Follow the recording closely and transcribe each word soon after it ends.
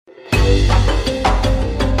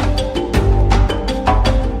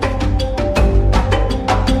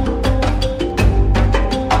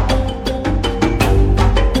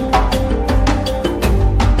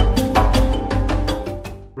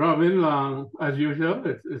as usual,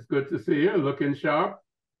 it's good to see you, looking sharp.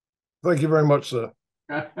 Thank you very much, sir.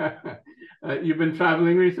 You've been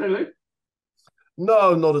traveling recently?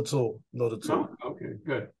 No, not at all. Not at all. No? Okay,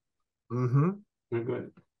 good. Mm-hmm.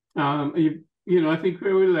 Good. I think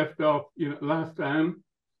where we left off, last time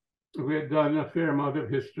we had done a fair amount of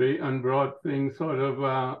history and brought things sort of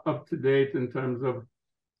up to date in terms of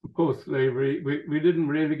post-slavery. We didn't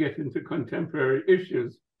really get into contemporary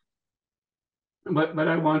issues, but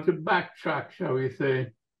I want to backtrack, shall we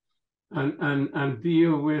say, and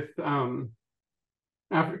deal with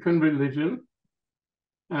African religion,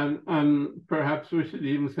 and perhaps we should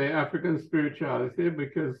even say African spirituality,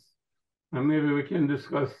 because maybe we can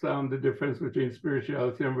discuss the difference between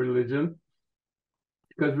spirituality and religion,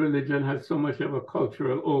 because religion has so much of a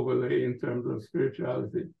cultural overlay in terms of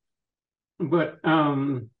spirituality. But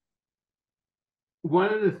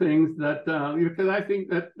one of the things that, because I think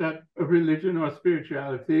that religion or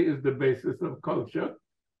spirituality is the basis of culture,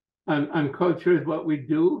 and culture is what we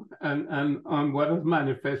do and what has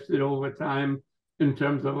manifested over time in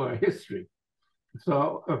terms of our history.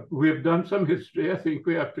 So we've done some history. I think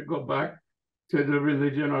we have to go back to the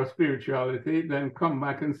religion or spirituality, then come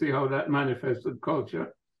back and see how that manifested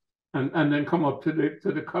culture, and then come up to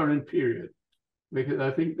the current period, because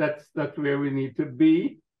I think that's where we need to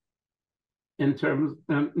be in terms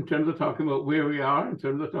of talking about where we are, in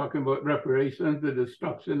terms of talking about reparations, the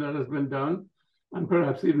destruction that has been done, and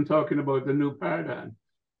perhaps even talking about the new paradigm,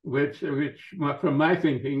 which from my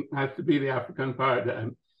thinking has to be the African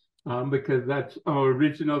paradigm, because that's our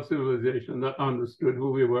original civilization that understood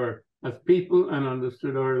who we were as people and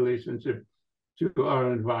understood our relationship to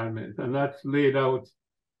our environment. And that's laid out,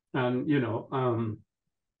 and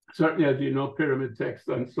certainly, as you know, pyramid texts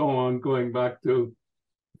and so on, going back to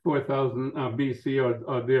 4000 BC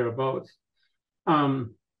or thereabouts.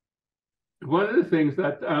 One of the things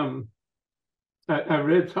that I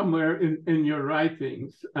read somewhere in your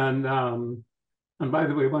writings, and by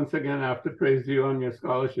the way, once again, I have to praise you on your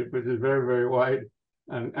scholarship, which is very, very wide.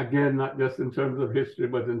 And again, not just in terms of history,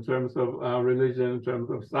 but in terms of religion, in terms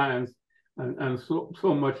of science, and so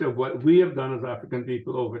much of what we have done as African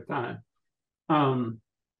people over time.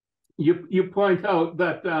 You point out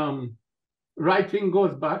that writing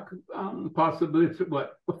goes back possibly to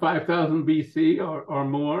what, 5000 BC or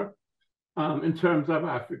more in terms of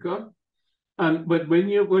Africa. But when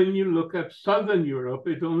you look at Southern Europe,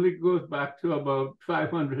 it only goes back to about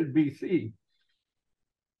 500 BC.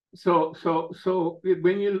 So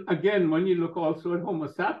when you look also at Homo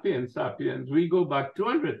sapiens, we go back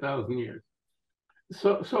 200,000 years.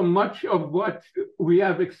 So much of what we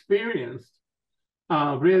have experienced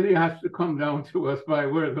really has to come down to us by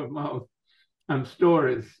word of mouth and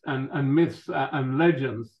stories and myths and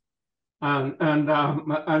legends. And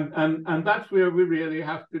that's where we really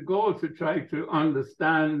have to go to try to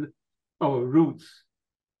understand our roots.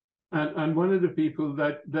 And one of the people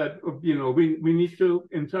that we need to,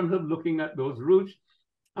 in terms of looking at those roots,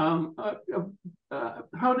 how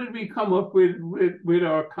did we come up with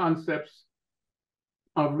our concepts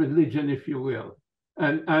of religion, if you will,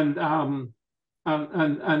 and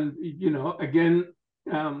again,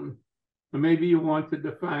 maybe you want to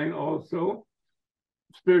define also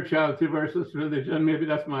spirituality versus religion. Maybe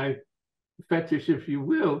that's my fetish, if you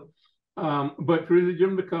will. But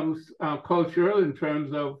religion becomes cultural in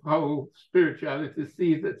terms of how spirituality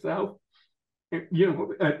sees itself.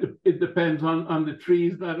 It depends on the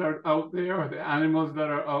trees that are out there, or the animals that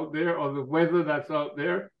are out there, or the weather that's out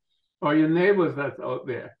there, or your neighbors that's out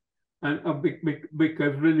there. And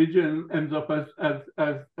because religion ends up as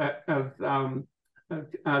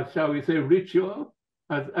shall we say, ritual,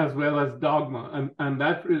 as well as dogma, and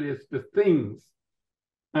that really is the things.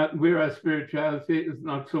 Whereas spirituality is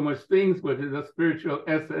not so much things, but is a spiritual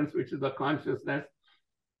essence, which is a consciousness,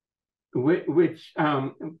 which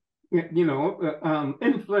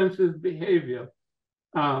influences behavior,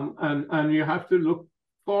 and you have to look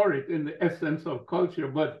for it in the essence of culture.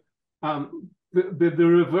 But the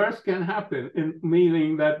reverse can happen,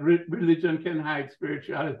 meaning that religion can hide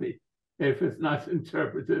spirituality if it's not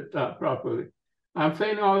interpreted properly. I'm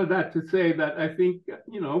saying all of that to say that I think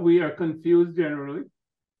we are confused generally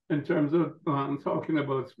in terms of talking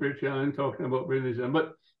about spirituality and talking about religion.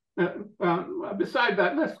 But beside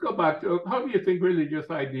that, let's go back to how do you think religious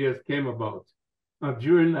ideas came about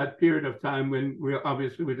during that period of time when we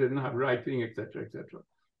didn't have writing, et cetera, et cetera?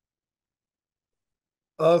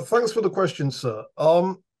 Thanks for the question, sir.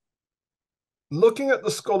 Looking at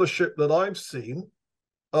the scholarship that I've seen,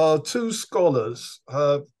 two scholars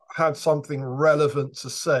have had something relevant to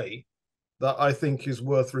say that I think is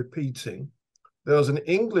worth repeating. There was an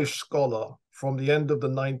English scholar from the end of the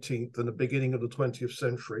 19th and the beginning of the 20th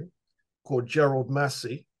century called Gerald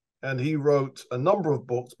Massey. And he wrote a number of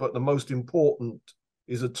books, but the most important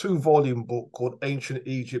is a 2-volume book called Ancient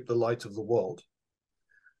Egypt, the Light of the World.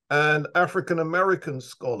 An African-American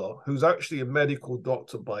scholar who's actually a medical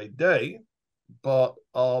doctor by day, but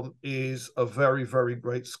is a very, very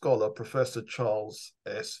great scholar, Professor Charles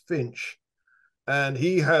S. Finch. And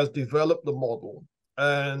he has developed the model.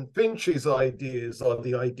 And Finch's ideas are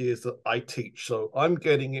the ideas that I teach. So I'm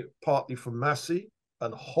getting it partly from Massey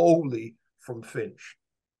and wholly from Finch.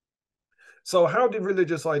 So how did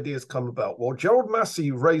religious ideas come about? Well, Gerald Massey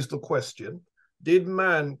raised the question, did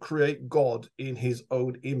man create God in his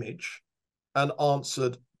own image? And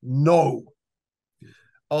answered, no.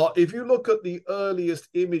 If you look at the earliest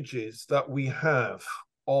images that we have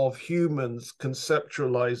of humans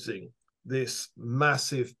conceptualizing this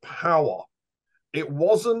massive power, it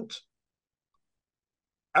wasn't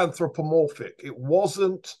anthropomorphic. It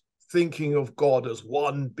wasn't thinking of God as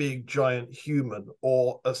one big giant human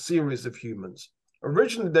or a series of humans.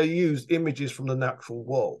 Originally, they used images from the natural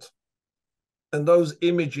world. And those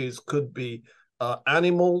images could be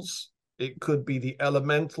animals, it could be the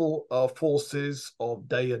elemental forces of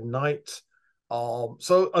day and night.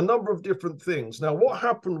 So a number of different things. Now, what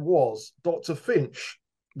happened was Dr. Finch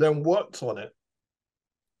then worked on it.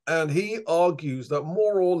 And he argues that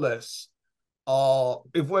more or less,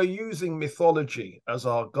 if we're using mythology as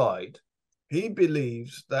our guide, he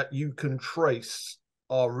believes that you can trace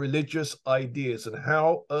our religious ideas and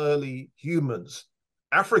how early humans,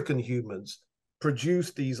 African humans,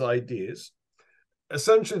 produced these ideas.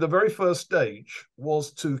 Essentially, the very first stage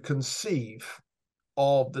was to conceive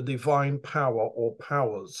of the divine power or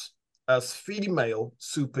powers as female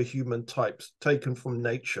superhuman types taken from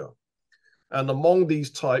nature. And among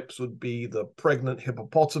these types would be the pregnant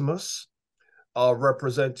hippopotamus,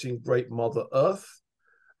 representing Great Mother Earth,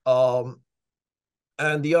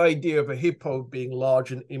 and the idea of a hippo being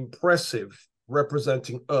large and impressive,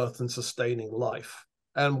 representing Earth and sustaining life.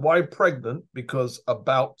 And why pregnant? Because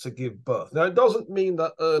about to give birth. Now, it doesn't mean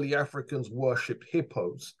that early Africans worshipped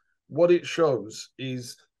hippos. What it shows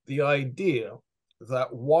is the idea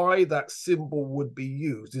that why that symbol would be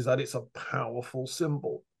used is that it's a powerful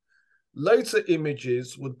symbol. Later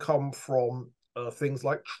images would come from things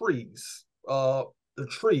like trees.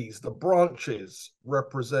 The branches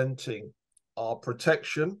representing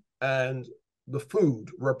protection, and the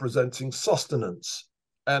food representing sustenance.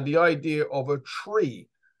 And the idea of a tree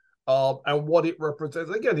and what it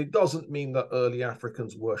represents. Again, it doesn't mean that early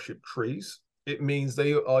Africans worship trees. It means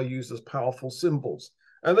they are used as powerful symbols.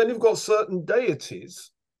 And then you've got certain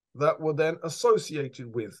deities that were then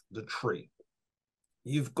associated with the tree.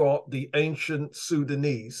 You've got the ancient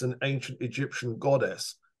Sudanese and ancient Egyptian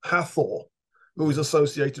goddess, Hathor, who is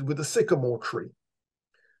associated with the sycamore tree.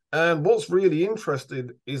 And what's really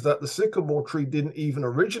interesting is that the sycamore tree didn't even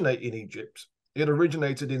originate in Egypt. It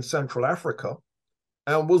originated in Central Africa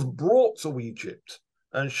and was brought to Egypt,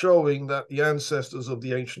 and showing that the ancestors of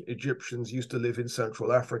the ancient Egyptians used to live in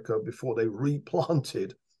Central Africa before they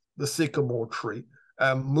replanted the sycamore tree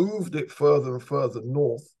and moved it further and further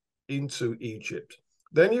north into Egypt.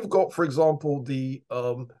 Then you've got, for example, the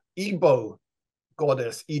Igbo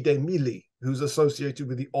goddess Idemili, who's associated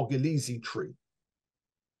with the Ogilizi tree.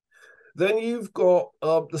 Then you've got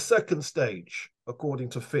the second stage, according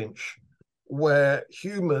to Finch, where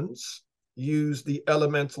humans use the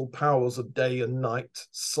elemental powers of day and night,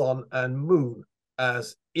 sun and moon,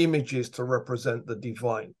 as images to represent the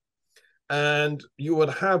divine. And you would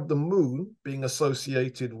have the moon being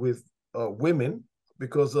associated with women,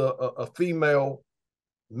 because a female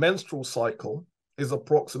menstrual cycle is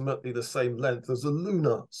approximately the same length as a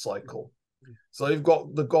lunar cycle. So you've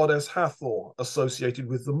got the goddess Hathor associated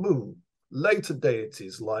with the moon. Later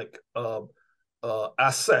deities like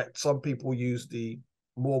Aset, some people use the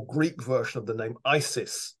more Greek version of the name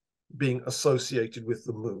Isis, being associated with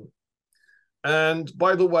the moon. And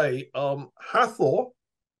by the way, Hathor,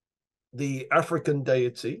 the African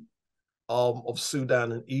deity of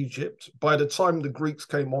Sudan and Egypt, by the time the Greeks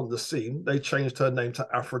came on the scene, they changed her name to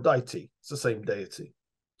Aphrodite. It's the same deity,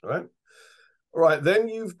 right? All right, then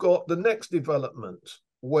you've got the next development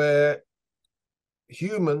where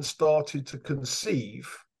humans started to conceive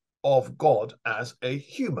of God as a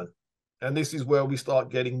human. And this is where we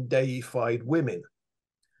start getting deified women.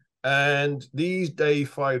 And these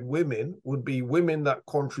deified women would be women that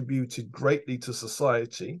contributed greatly to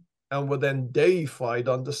society and were then deified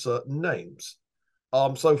under certain names.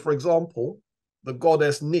 So, for example, the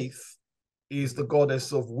goddess Neith is the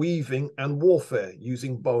goddess of weaving and warfare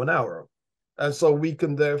using bow and arrow. And so we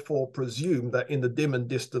can therefore presume that in the dim and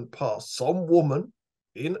distant past, some woman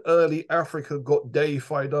in early Africa got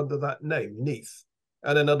deified under that name, Neith.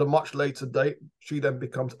 And then at a much later date, she then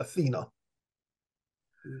becomes Athena.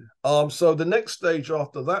 So the next stage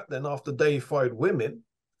after that, then after deified women,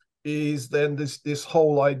 is then this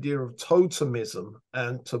whole idea of totemism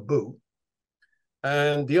and taboo.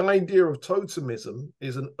 And the idea of totemism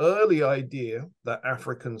is an early idea that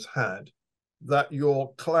Africans had, that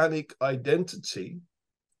your clanic identity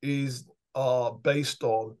is based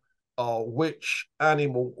on which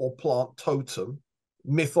animal or plant totem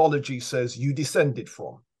mythology says you descended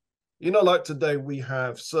from. You know, like today we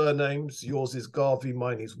have surnames. Yours is Garvey,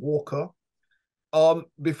 mine is Walker.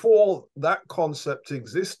 Before that concept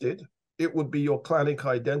existed, it would be your clanic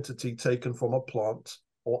identity taken from a plant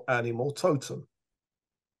or animal totem.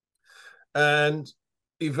 And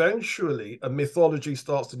eventually a mythology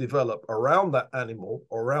starts to develop around that animal,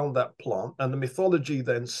 around that plant, and the mythology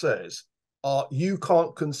then says, you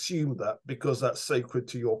can't consume that because that's sacred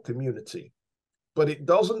to your community. But it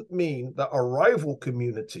doesn't mean that a rival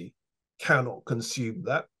community cannot consume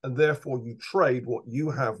that, and therefore you trade what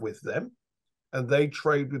you have with them, and they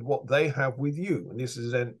trade with what they have with you. And this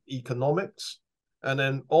is then economics. And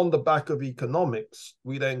then on the back of economics,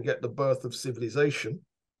 we then get the birth of civilization.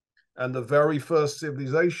 And the very first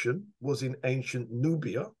civilization was in ancient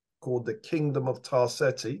Nubia, called the Kingdom of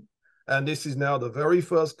Tarseti. And this is now the very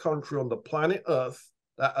first country on the planet Earth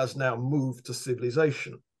that has now moved to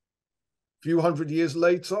civilization. A few hundred years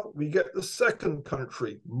later, we get the second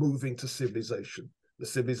country moving to civilization, the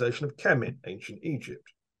civilization of Kemet, ancient Egypt.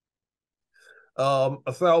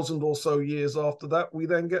 1,000 or so years after that, we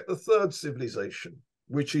then get the third civilization,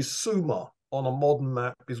 which is Sumer on a modern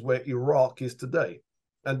map, is where Iraq is today.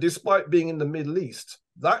 And despite being in the Middle East,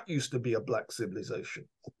 that used to be a black civilization.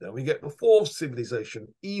 Then we get the fourth civilization,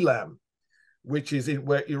 Elam, which is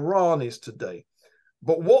where Iran is today.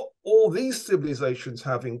 But what all these civilizations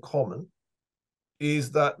have in common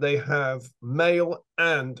is that they have male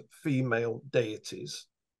and female deities.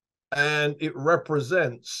 And it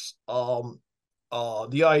represents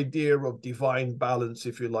the idea of divine balance,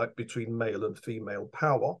 if you like, between male and female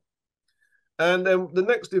power. And then the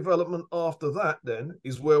next development after that then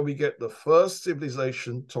is where we get the first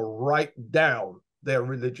civilization to write down their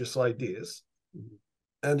religious ideas.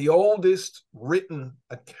 And the oldest written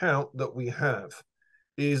account that we have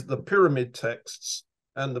is the pyramid texts.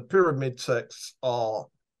 And the pyramid texts are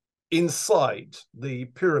inside the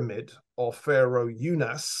pyramid of Pharaoh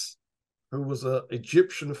Unas, who was an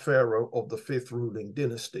Egyptian pharaoh of the 5th ruling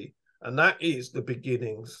dynasty. And that is the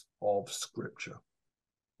beginnings of scripture.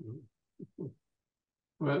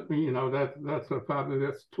 Well, you know, that's a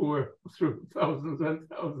fabulous tour through thousands and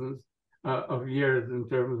thousands of years in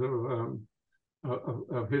terms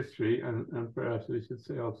of history, and perhaps we should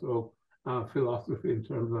say also philosophy in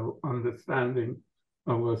terms of understanding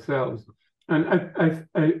of ourselves. And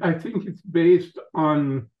I think it's based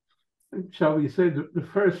on, shall we say, the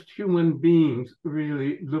first human beings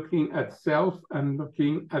really looking at self and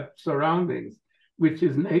looking at surroundings, which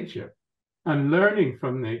is nature, and learning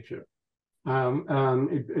from nature.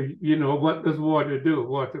 You know, what does water do?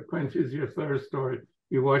 Water quenches your thirst, or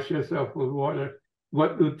you wash yourself with water.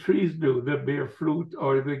 What do trees do? They bear fruit,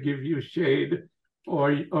 or they give you shade,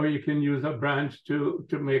 or you can use a branch to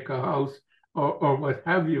make a house, or what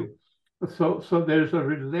have you. So there's a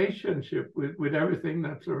relationship with everything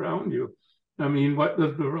that's around you. I mean, what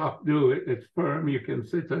does the rock do? It's firm, you can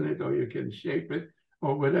sit on it, or you can shape it,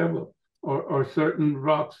 or whatever. Or certain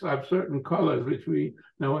rocks have certain colors, which we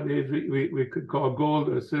nowadays we could call gold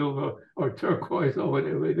or silver or turquoise or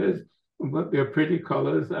whatever it is, but they're pretty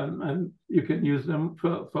colors, and you can use them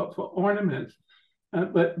for ornaments.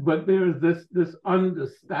 But there's this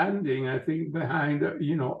understanding, I think, behind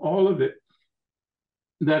all of it,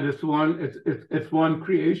 that it's one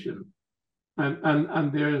creation,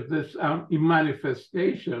 and there's this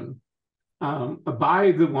manifestation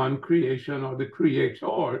by the one creation, or the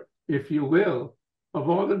creator, if you will, of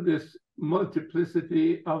all of this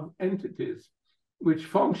multiplicity of entities which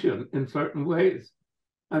function in certain ways.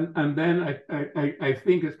 And then I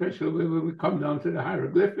think, especially when we come down to the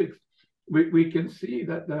hieroglyphics, we can see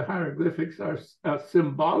that the hieroglyphics are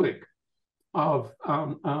symbolic of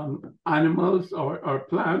animals or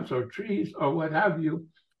plants or trees or what have you,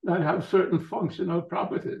 that have certain functional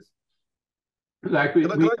properties. Like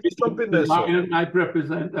the lion might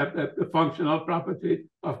represent the functional property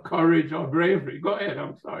of courage or bravery. Go ahead,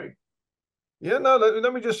 I'm sorry. Yeah, no,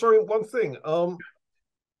 let me just throw in one thing.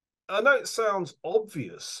 I know it sounds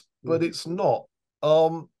obvious, but it's not.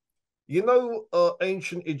 You know,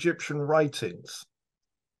 ancient Egyptian writings,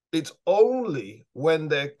 It's only when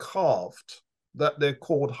they're carved that they're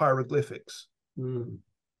called hieroglyphics. Mm.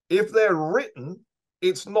 If they're written,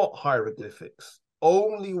 it's not hieroglyphics,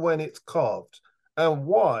 only when it's carved. And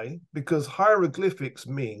why? Because hieroglyphics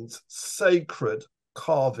means sacred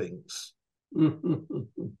carvings. Do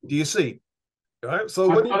you see? Right. So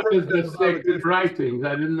when you break down the sacred writings,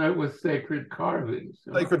 I didn't know it was sacred carvings.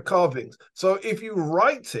 Sacred carvings. So if you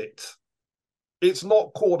write it, it's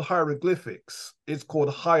not called hieroglyphics. It's called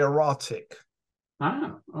hieratic.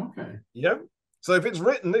 Ah, okay. Yeah. So if it's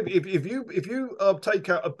written, if you take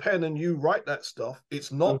out a pen and you write that stuff,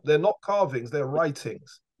 it's not. They're not carvings. They're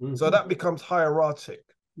writings. So that becomes hieratic.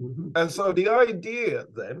 And so the idea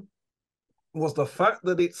then was the fact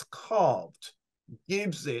that it's carved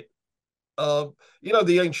gives it,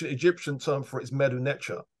 the ancient Egyptian term for it is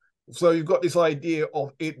medunecha. So you've got this idea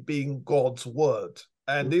of it being God's word.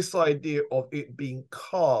 And this idea of it being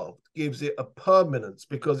carved gives it a permanence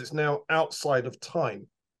because it's now outside of time,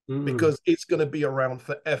 because it's going to be around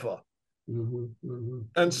forever.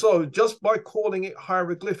 And so just by calling it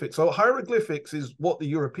hieroglyphics, so hieroglyphics is what the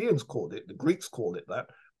Europeans called it, the Greeks called it that,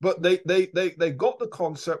 but they got the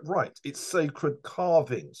concept right. It's sacred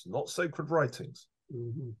carvings, not sacred writings.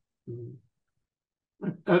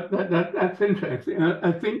 That's interesting.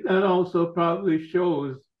 I think that also probably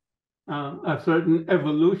shows a certain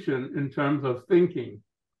evolution in terms of thinking,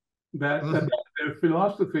 that their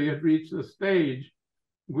philosophy had reached a stage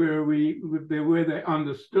where they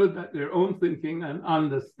understood that their own thinking and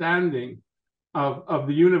understanding of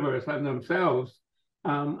the universe and themselves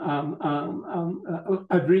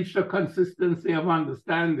had reached a consistency of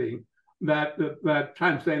understanding that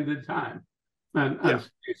transcended time and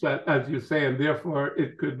space, as you say, and therefore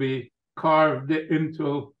it could be carved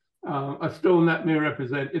into a stone that may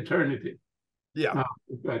represent eternity. Yeah.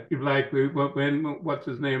 Like when what's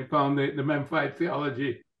his name found the Memphite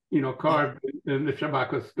theology, carved in the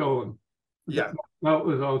Shabaka stone. Yeah. That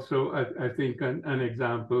was also, I think, an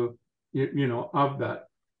example, of that.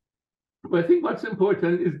 But I think what's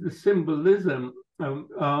important is the symbolism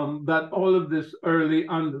that all of this early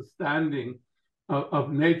understanding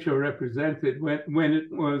of nature represented when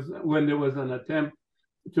there was an attempt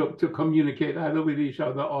to communicate either with each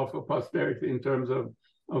other or for posterity in terms of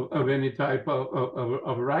any type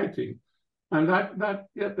of writing. And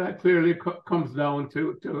that clearly comes down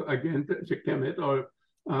to Kemet or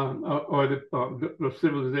the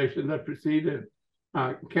civilization that preceded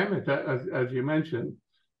Kemet, as you mentioned.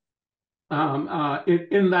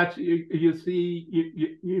 In that you see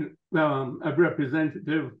a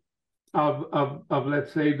representative of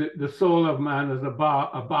let's say the soul of man as a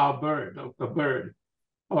bow bird, a bird,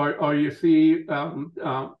 or you see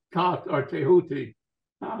Tat or Tehuti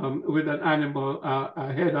with an animal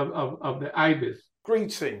head of the ibis.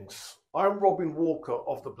 Greetings, I'm Robin Walker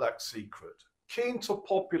of The Black Secret. Keen to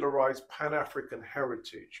popularize Pan-African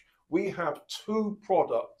heritage, we have 2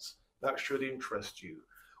 products that should interest you.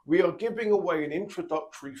 We are giving away an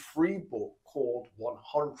introductory free book called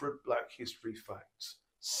 100 Black History Facts.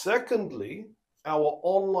 Secondly, our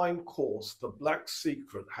online course, The Black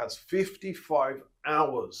Secret, has 55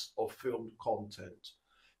 hours of filmed content.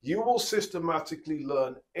 You will systematically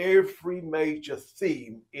learn every major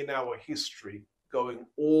theme in our history, going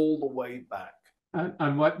all the way back.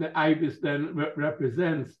 And what the ibis then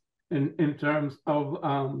represents in terms of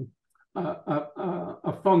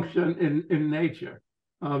a function in nature.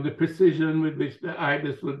 The precision with which the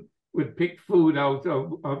ibis would pick food out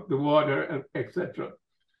of the water, etc.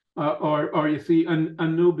 Or you see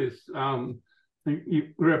Anubis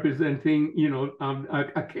representing,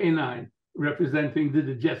 a canine representing the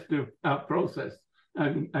digestive process,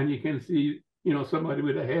 and you can see, somebody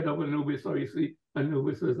with a head of Anubis, or you see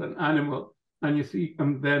Anubis as an animal, and you see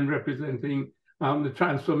then representing the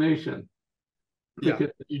transformation,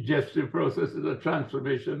 because the digestive process is a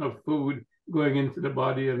transformation of food going into the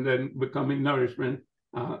body and then becoming nourishment,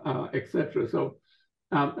 etc. So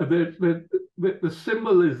the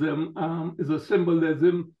symbolism is a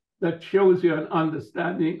symbolism that shows you an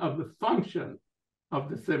understanding of the function of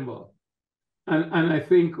the symbol. And I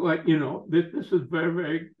think, this is very,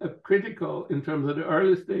 very critical in terms of the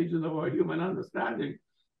early stages of our human understanding.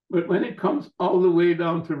 But when it comes all the way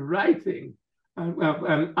down to writing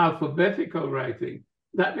and alphabetical writing,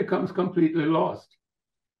 that becomes completely lost.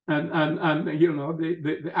 And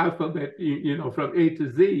the alphabet, from A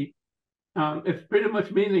to Z, it's pretty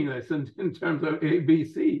much meaningless in terms of A, B,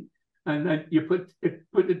 C. And then you put it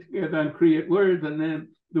together and create words, and then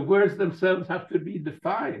the words themselves have to be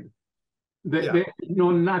defined. There's no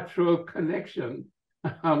natural connection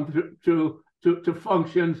to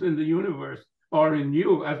functions in the universe or in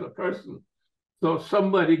you as a person. So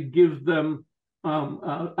somebody gives them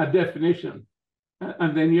a definition,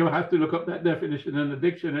 and then you have to look up that definition in the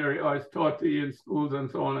dictionary, or it's taught to you in schools and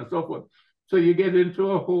so on and so forth. So you get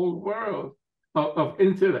into a whole world of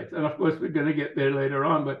intellect. And of course, we're going to get there later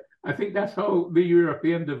on, but I think that's how the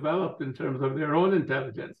European developed in terms of their own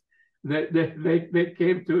intelligence. They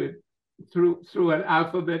came to it through an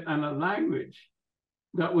alphabet and a language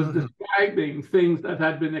that was describing things that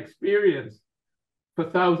had been experienced for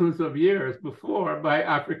thousands of years before by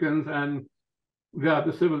Africans and the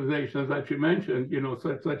other civilizations that you mentioned,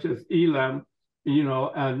 such as Elam,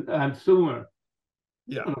 and Sumer.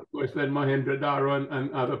 Yeah. And of course, then Mohenjo-Daro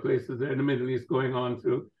and other places there in the Middle East, going on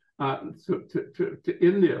to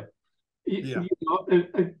India. Yeah.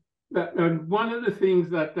 And one of the things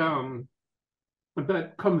that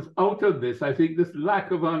comes out of this, I think, this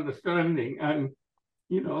lack of understanding, and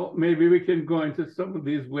maybe we can go into some of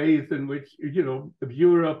these ways in which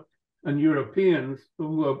Europe and Europeans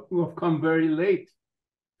who have come very late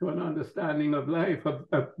to an understanding of life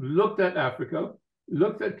have looked at Africa,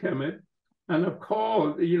 looked at Kemet, and have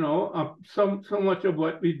called, so much of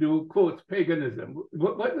what we do, quotes, paganism.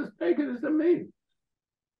 What does paganism mean?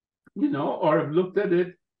 Or have looked at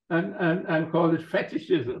it and called it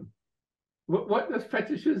fetishism. What does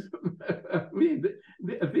fetishism mean?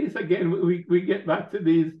 These, again, we get back to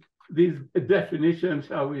these definitions,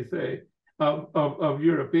 shall we say, of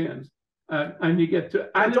Europeans. And you get to...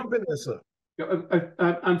 jump in there, sir.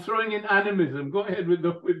 I'm throwing in animism. Go ahead with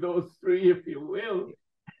those three, if you will,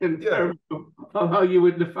 in terms of how you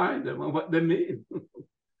would define them and what they mean.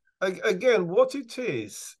 Again, what it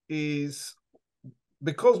is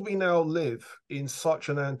because we now live in such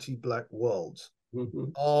an anti-Black world,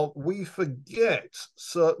 we forget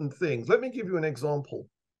certain things. Let me give you an example.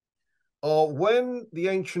 When the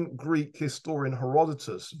ancient Greek historian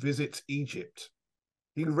Herodotus visits Egypt,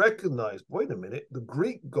 he recognized, wait a minute, the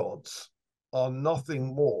Greek gods are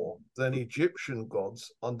nothing more than Egyptian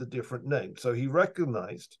gods under different names. So he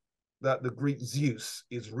recognized that the Greek Zeus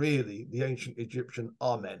is really the ancient Egyptian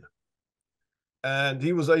Amen. And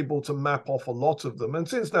he was able to map off a lot of them. And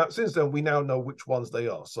since then, we now know which ones they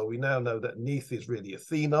are. So we now know that Neith is really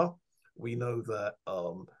Athena. We know that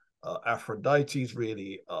Aphrodite is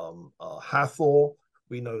really Hathor.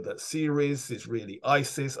 We know that Ceres is really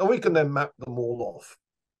Isis. And we can then map them all off.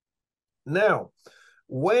 Now,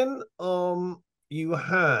 when you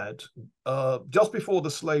had, just before the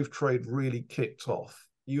slave trade really kicked off,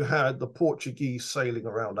 you had the Portuguese sailing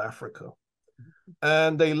around Africa.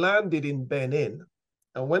 And they landed in Benin.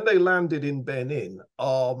 And when they landed in Benin,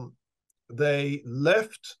 they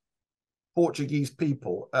left Portuguese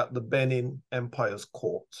people at the Benin Empire's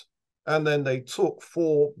court. And then they took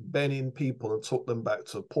 4 Benin people and took them back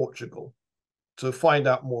to Portugal to find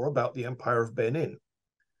out more about the Empire of Benin.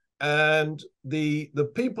 And the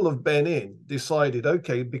people of Benin decided,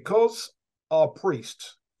 okay, because our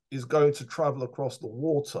priest is going to travel across the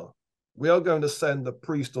water, we are going to send the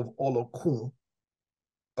priest of Olokun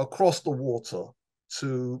across the water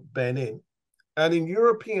to Benin. And in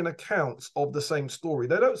European accounts of the same story,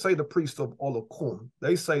 they don't say the priest of Olokun,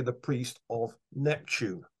 they say the priest of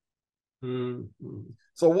Neptune.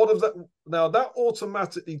 So what does that, now that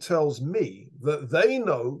automatically tells me that they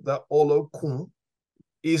know that Olokun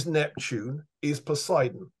is Neptune, is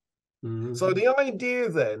Poseidon. So the idea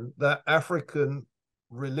then that African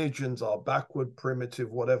religions are backward,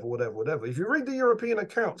 primitive, whatever. If you read the European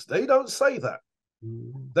accounts, they don't say that.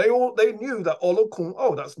 They knew that Olokun,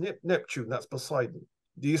 oh, that's Neptune, that's Poseidon.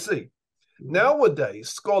 Do you see? Nowadays,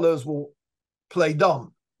 scholars will play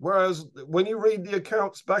dumb. Whereas when you read the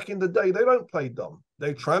accounts back in the day, they don't play dumb.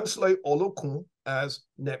 They translate Olokun as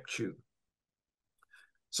Neptune.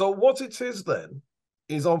 So what it is then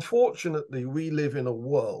is, unfortunately, we live in a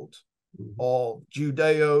world of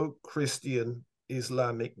Judeo-Christian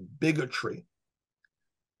Islamic bigotry.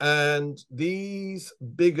 And these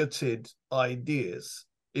bigoted ideas,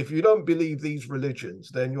 if you don't believe these religions,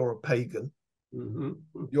 then you're a pagan,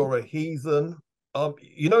 you're a heathen.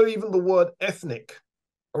 Even the word ethnic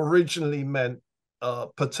originally meant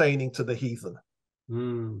pertaining to the heathen.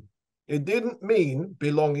 It didn't mean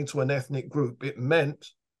belonging to an ethnic group. It meant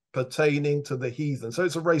pertaining to the heathen. So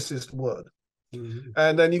it's a racist word.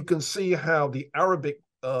 And then you can see how the Arabic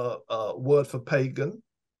word for pagan,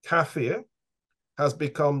 kafir, has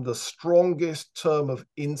become the strongest term of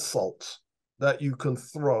insult that you can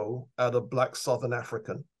throw at a Black Southern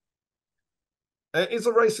African. It's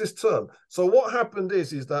a racist term. So what happened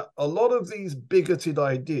is that a lot of these bigoted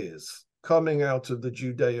ideas coming out of the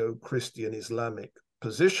Judeo-Christian Islamic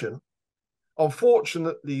position,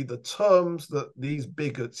 unfortunately, the terms that these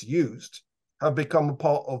bigots used have become a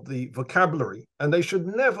part of the vocabulary, and they should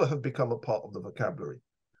never have become a part of the vocabulary.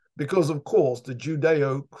 Because, of course, the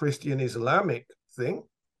Judeo-Christian Islamic thing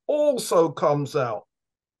also comes out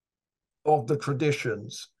of the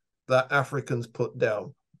traditions that Africans put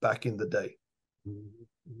down back in the day.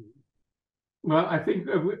 Well, I think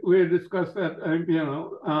we discussed that,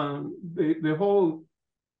 the whole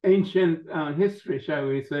ancient history, shall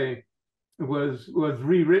we say, was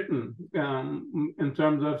rewritten in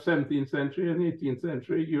terms of 17th century and 18th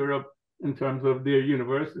century Europe in terms of their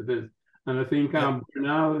universities. And I think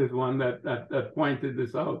Bernal is one that pointed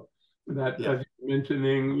this out, that as you're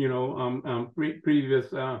mentioning,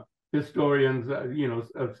 previous historians,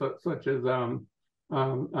 such as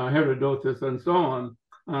Herodotus and so on,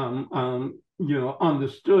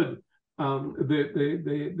 understood the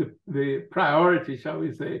priority, shall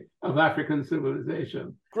we say, of African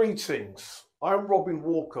civilization. Greetings. I'm Robin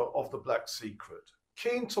Walker of The Black Secret.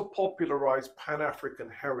 Keen to popularize Pan-African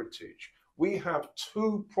heritage, we have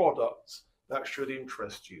 2 products that should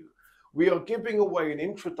interest you. We are giving away an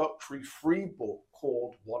introductory free book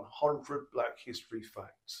called 100 Black History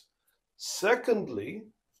Facts. Secondly,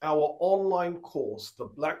 our online course, The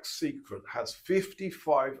Black Secret, has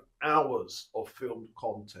 55 hours of filmed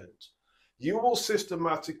content. You will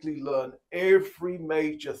systematically learn every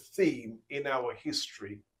major theme in our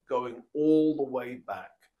history, going all the way back.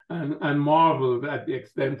 And marveled at the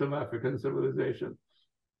extent of African civilization.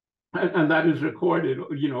 And that is recorded,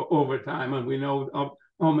 over time. And we know of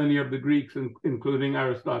how many of the Greeks, including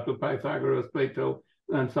Aristotle, Pythagoras, Plato,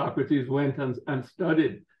 and Socrates, went and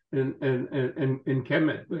studied in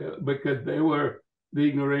Kemet, because they were the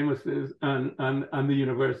ignoramuses and the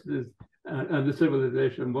universities, and the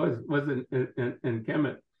civilization was in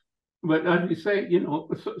Kemet. But as you say,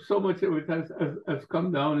 so much of it has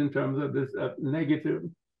come down in terms of this negative,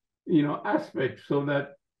 aspect, so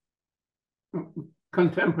that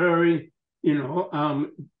contemporary,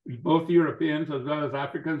 both Europeans as well as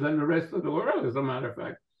Africans and the rest of the world, as a matter of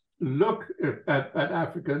fact, look at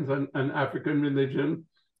Africans and African religion,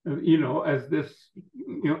 as this,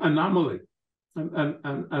 anomaly,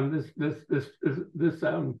 and this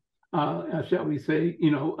shall we say,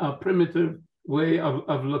 a primitive way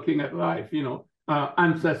of looking at life,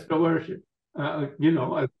 ancestral worship, as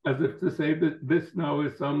if to say that this now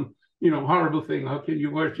is some, horrible thing. How can you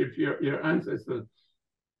worship your ancestors?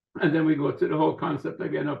 And then we go to the whole concept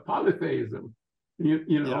again of polytheism,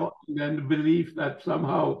 and then the belief that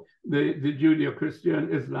somehow the Judeo-Christian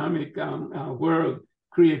Islamic world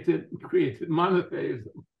created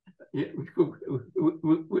monotheism,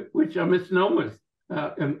 which are misnomers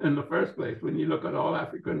in the first place. When you look at all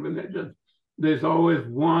African religions, there's always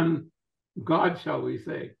one God, shall we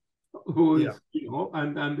say, who is,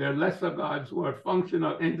 and they're lesser gods who are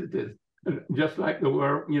functional entities, just like there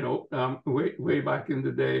were, way back in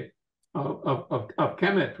the day of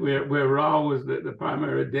Kemet, where Ra was the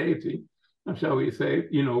primary deity, shall we say,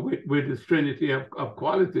 with this trinity of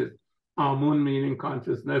qualities. Amun meaning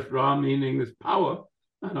consciousness, Ra meaning is power,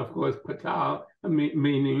 and of course Ptah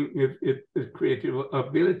meaning is creative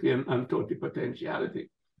ability and totipotentiality.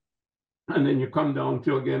 And then you come down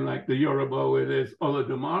to, again, like the Yoruba, where there's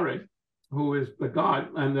Olodumare, who is the god,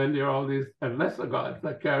 and then there are all these lesser gods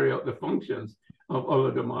that carry out the functions of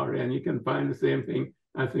Olodumare. And you can find the same thing,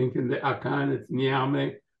 I think, in the Akan, it's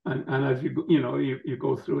Nyame, and as you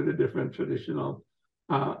go through the different traditional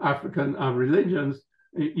African religions,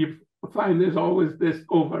 you find there's always this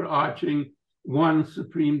overarching one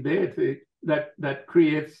supreme deity that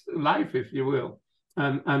creates life, if you will.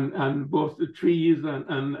 And both the trees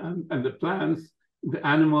and the plants, the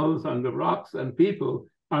animals and the rocks and people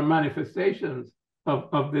are manifestations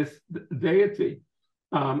of this deity.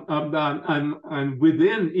 And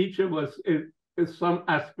within each of us is some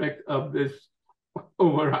aspect of this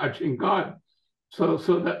overarching God. So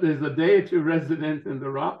that there's a deity resident in the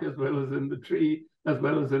rock as well as in the tree, as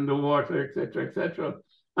well as in the water, et cetera, et cetera.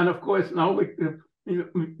 And of course, now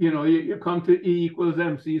you come to E equals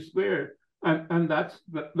MC squared. And that's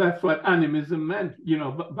what animism meant,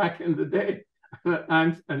 back in the day.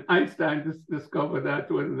 And Einstein discovered that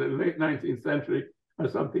in the late 19th century or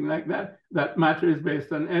something like that, that matter is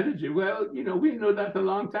based on energy. Well, we knew that a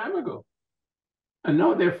long time ago. And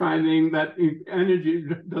now they're finding that energy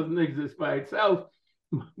doesn't exist by itself,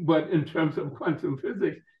 but in terms of quantum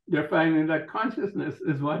physics, they're finding that consciousness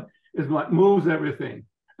is what moves everything.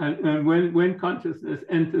 And when consciousness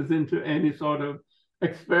enters into any sort of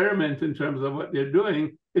experiment in terms of what they're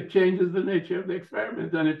doing, it changes the nature of the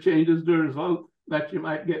experiment, and it changes the result that you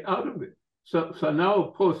might get out of it. So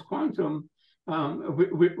now post-quantum,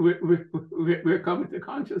 we're coming to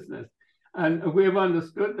consciousness. And we have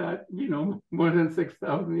understood that, more than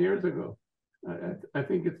 6,000 years ago. I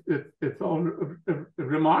think it's all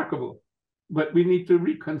remarkable. But we need to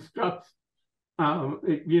reconstruct,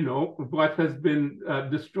 what has been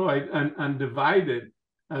destroyed and divided,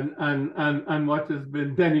 and what has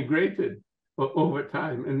been denigrated over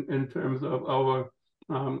time in terms of our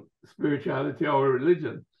spirituality, our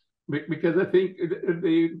religion. Because I think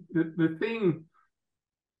the thing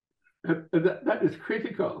that is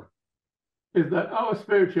critical is that our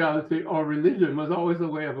spirituality or religion was always a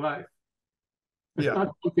way of life. It's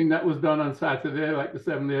not something that was done on Saturday, like the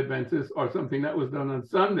Seventh-day Adventists, or something that was done on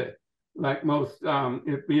Sunday, like most, of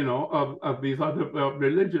these other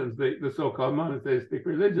religions, the so-called monotheistic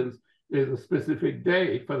religions. There's a specific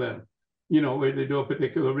day for them, where they do a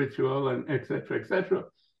particular ritual and et cetera, et cetera.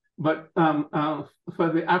 But for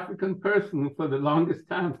the African person, for the longest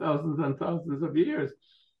time, thousands and thousands of years,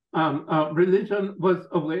 religion was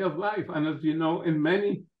a way of life. And as you know, in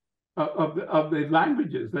many of the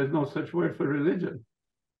languages, there's no such word for religion.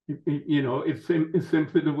 It's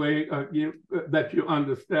simply the way that you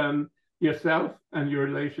understand yourself and your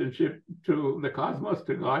relationship to the cosmos,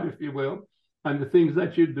 to God, if you will, and the things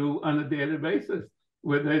that you do on a daily basis,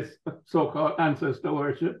 where there's so-called ancestor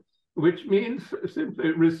worship, which means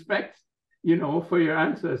simply respect, for your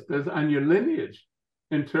ancestors and your lineage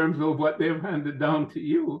in terms of what they've handed down to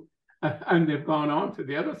you, and they've gone on to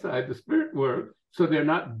the other side, the spirit world. So they're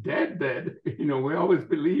not dead. We always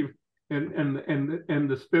believe in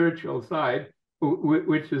the spiritual side,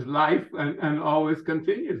 which is life and always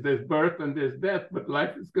continues. There's birth and there's death, but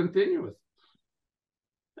life is continuous.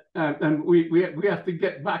 And we have to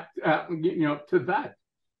get back, to that.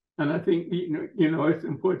 And I think, it's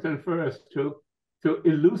important for us to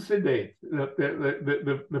elucidate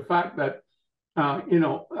the fact that,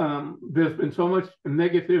 there's been so much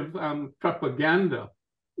negative propaganda,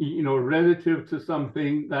 relative to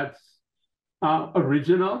something that's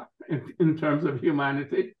original in terms of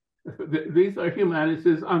humanity. These are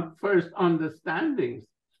humanity's first understandings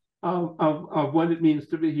of what it means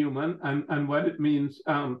to be human, and what it means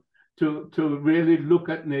to really look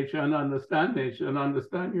at nature and understand nature and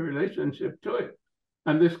understand your relationship to it.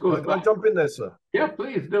 And this goes Can I jump in there, sir? Yeah,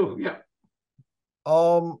 please do. Yeah.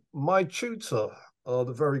 My tutor,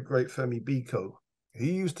 the very great Femi Biko,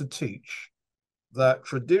 he used to teach that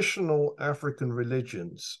traditional African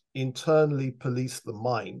religions internally police the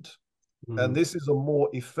mind. And this is a more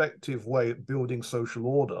effective way of building social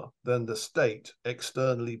order than the state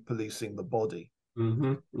externally policing the body.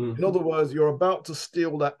 In other words, you're about to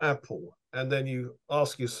steal that apple, and then you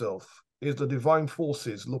ask yourself, is the divine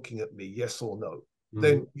forces looking at me, yes or no?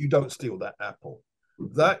 Then you don't steal that apple.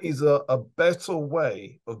 That is a better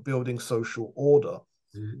way of building social order.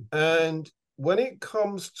 And when it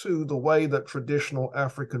comes to the way that traditional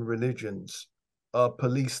African religions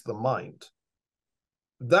police the mind,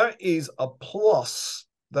 that is a plus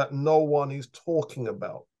that no one is talking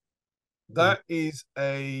about. That is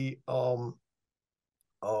a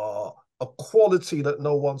quality that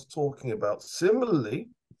no one's talking about. Similarly,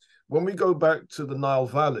 when we go back to the Nile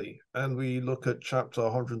Valley and we look at chapter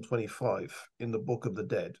 125 in the Book of the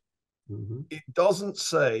Dead, it doesn't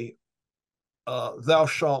say, thou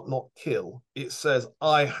shalt not kill. It says,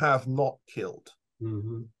 I have not killed.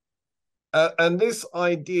 And this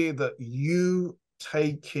idea that you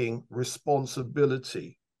taking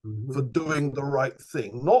responsibility for doing the right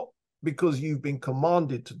thing, not because you've been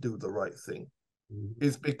commanded to do the right thing,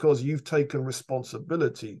 is because you've taken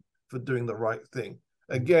responsibility for doing the right thing.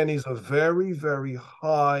 Again, is a very, very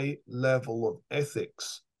high level of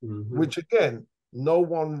ethics, which again, no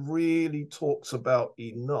one really talks about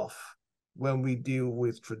enough when we deal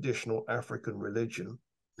with traditional African religion.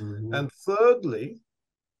 And thirdly,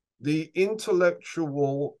 the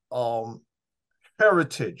intellectual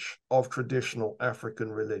heritage of traditional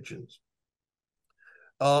African religions.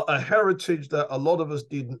 A heritage that a lot of us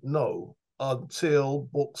didn't know until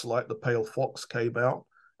books like The Pale Fox came out,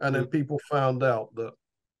 and then people found out that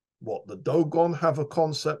the Dogon have a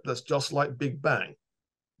concept that's just like Big Bang.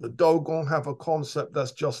 The Dogon have a concept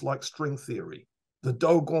that's just like string theory. The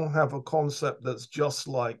Dogon have a concept that's just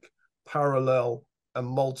like parallel and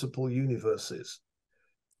multiple universes.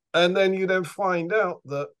 And then you then find out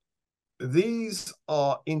that these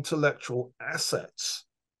are intellectual assets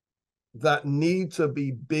that need to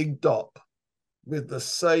be bigged up with the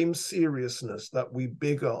same seriousness that we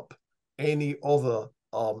big up any other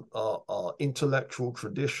intellectual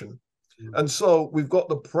tradition. And so we've got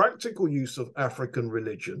the practical use of African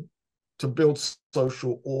religion to build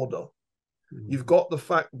social order. You've got the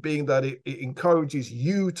fact being that it encourages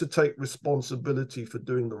you to take responsibility for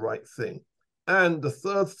doing the right thing. And the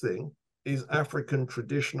third thing is African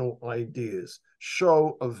traditional ideas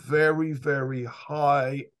show a very, very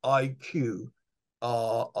high IQ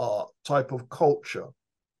type of culture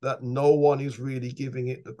that no one is really giving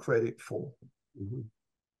it the credit for. Mm-hmm.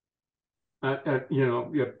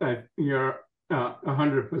 You're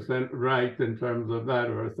 100% right in terms of that,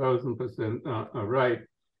 or 1,000% right.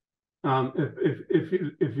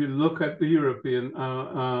 If you look at the European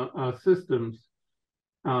systems,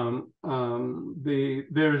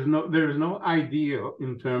 there is no ideal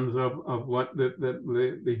in terms of what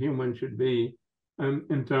the human should be,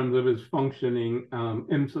 in terms of his functioning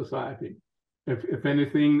in society. If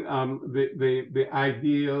anything, the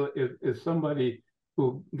ideal is somebody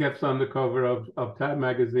who gets on the cover of Time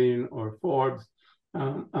magazine or Forbes,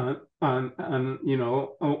 and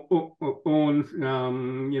owns,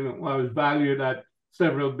 is valued at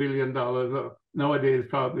several $billion, or nowadays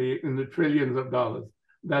probably in the trillions of dollars.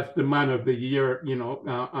 That's the man of the year,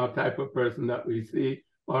 type of person that we see.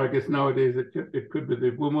 Or I guess nowadays it could be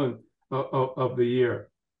the woman of the year.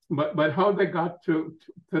 But how they got to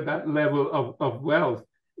that level of wealth,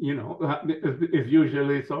 is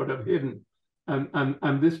usually sort of hidden.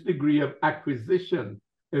 And this degree of acquisition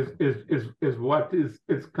is what is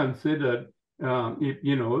considered,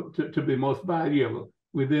 to be most valuable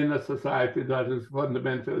within a society that is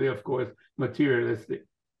fundamentally, of course, materialistic.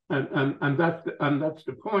 And that's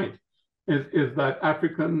the point, is that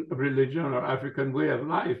African religion or African way of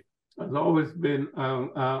life has always been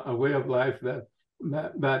a way of life that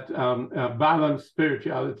balanced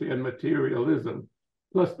spirituality and materialism,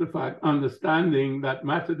 plus the fact, understanding that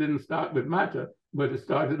matter didn't start with matter, but it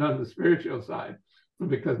started on the spiritual side,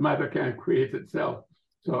 because matter can't create itself.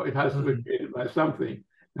 So it has to be created by something.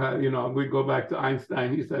 We go back to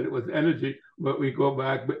Einstein, he said it was energy, but we go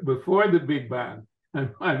back before the Big Bang.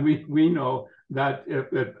 And we know that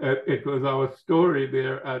it was our story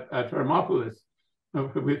there at Hermopolis,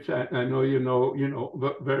 which I know you know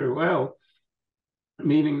very well,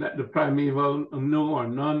 meaning that the primeval no or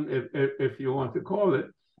none, if you want to call it,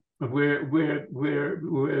 where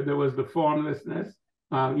there was the formlessness,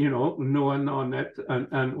 no and nonet,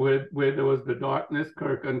 and where there was the darkness,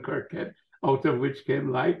 Kirk and Kirket, out of which came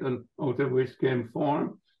light and out of which came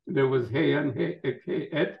form. There was He and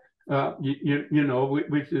He-et,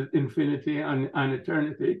 which is infinity and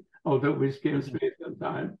eternity, out of which came space and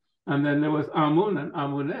time. And then there was Amun and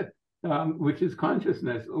Amunet, which is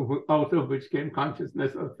consciousness, out of which came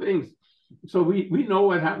consciousness of things. So we know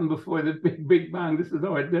what happened before the Big Bang. This is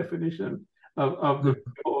our definition of the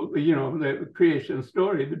whole, the creation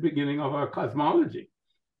story, the beginning of our cosmology,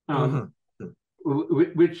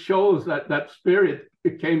 which shows that spirit,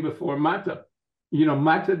 it came before matter.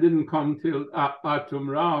 Matter didn't come till Atum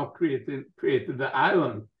Ra created the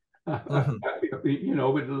island,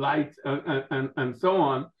 with light and so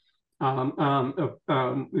on. And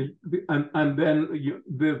then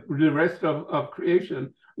the rest of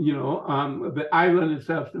creation, the island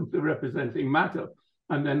itself simply representing matter.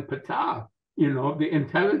 And then Ptah, the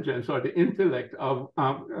intelligence or the intellect of,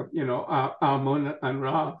 Amun and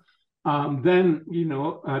Ra, then,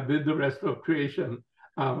 did the rest of creation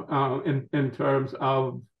in terms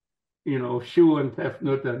of, Shu and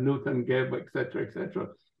Tefnut and Nut and Geb, et cetera, et cetera.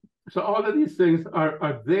 So all of these things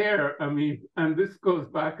are there. I mean, and this goes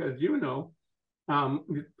back, as you know,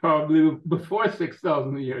 probably before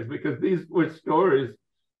 6,000 years, because these were stories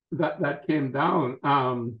that came down.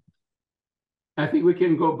 I think we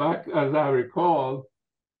can go back, as I recall,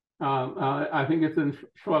 I think it's in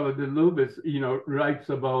Schwaller de Lubis, writes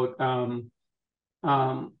about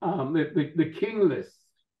the king lists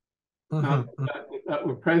that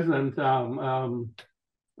were present. I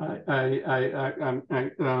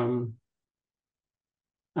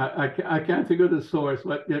can't think of the source,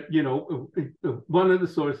 but one of the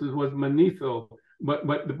sources was Manetho, but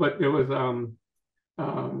there was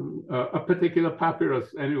a particular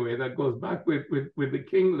papyrus anyway that goes back with the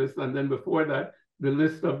king list, and then before that the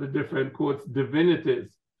list of the different quotes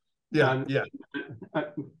divinities. And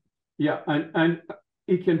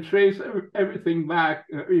you can trace everything back.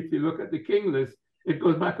 If you look at the king list, it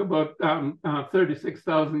goes back about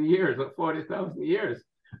 36,000 years or 40,000 years.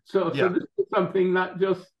 So this is something not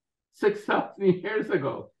just 6,000 years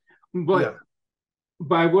ago, but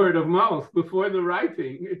by word of mouth. Before the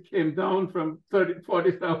writing, it came down from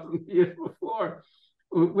 40,000 years before,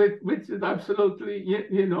 which is absolutely,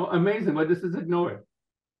 amazing. But this is ignored,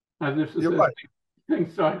 as if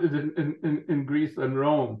things started in Greece and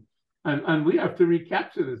Rome. And we have to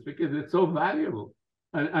recapture this because it's so valuable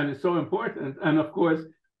and it's so important. And of course,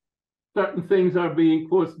 certain things are being,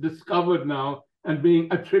 quote, discovered now and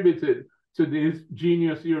being attributed to these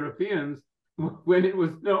genius Europeans, when it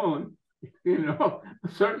was known You know,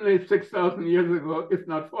 certainly 6,000 years ago, if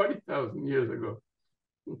not 40,000 years ago.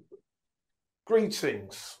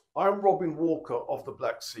 Greetings, I'm Robin Walker of The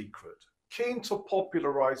Black Secret. Keen to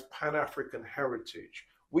popularize Pan-African heritage,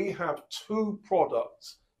 we have two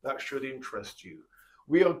products that should interest you.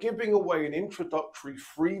 We are giving away an introductory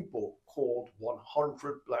free book called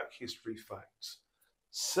 100 Black History Facts.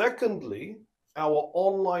 Secondly, our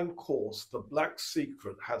online course, The Black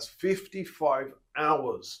Secret, has 55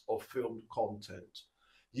 hours of filmed content.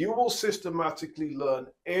 You will systematically learn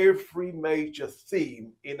every major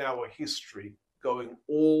theme in our history, going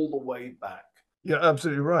all the way back. Yeah,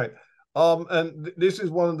 absolutely right. And this is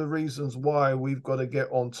one of the reasons why we've got to get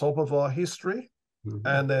on top of our history. Mm-hmm.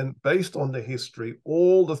 And then based on the history,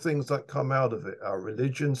 all the things that come out of it, our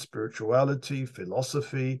religion, spirituality,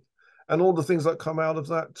 philosophy, and all the things that come out of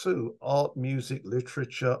that too, art, music,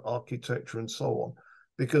 literature, architecture, and so on.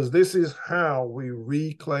 Because this is how we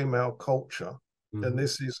reclaim our culture. Mm-hmm. And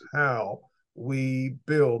this is how we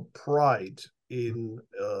build pride in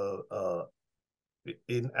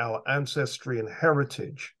our ancestry and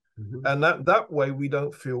heritage. Mm-hmm. And that way we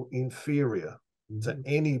don't feel inferior to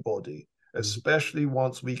anybody, especially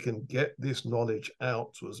once we can get this knowledge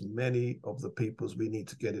out to as many of the people as we need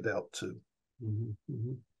to get it out to.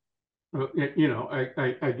 You know,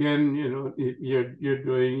 again, you know, you're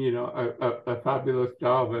doing, you know, a fabulous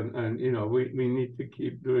job, and you know, we need to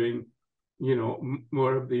keep doing, you know,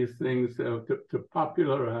 more of these things to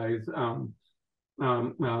popularize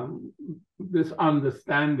this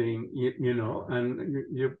understanding, you know, and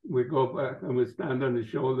we go back and we stand on the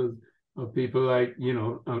shoulders of people like, you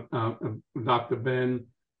know, Dr. Ben,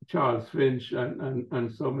 Charles Finch,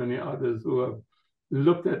 and so many others who have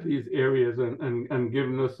looked at these areas and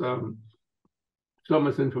given us so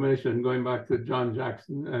much information, going back to John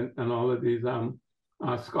Jackson and all of these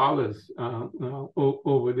scholars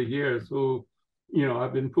over the years who, you know,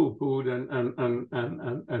 have been poo-pooed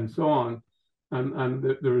and so on. And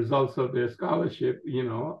the results of their scholarship, you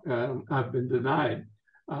know, have been denied.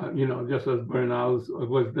 You know, just as Bernal's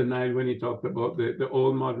was denied when he talked about the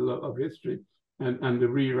old model of history and the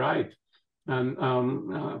rewrite. And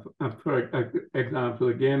for example,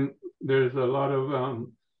 again, there's a lot of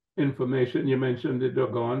information. You mentioned the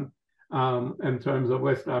Dogon in terms of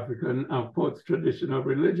West African post-traditional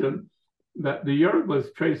religion, that the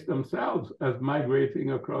Yorubas traced themselves as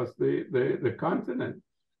migrating across the continent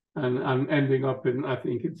and ending up in, I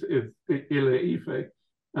think it's Ile-Ife,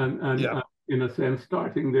 and in a sense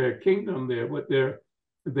starting their kingdom there. But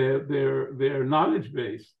their knowledge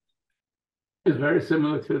base is very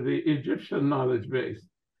similar to the Egyptian knowledge base,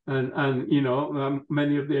 and you know,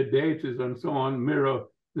 many of their deities and so on mirror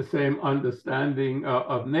the same understanding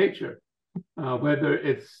of nature, whether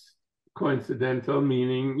it's coincidental,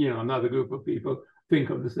 meaning, you know, another group of people think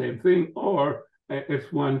of the same thing, or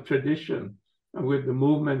it's one tradition with the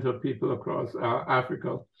movement of people across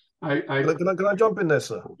Africa. Can I jump in there,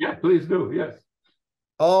 sir? Yeah, please do. Yes.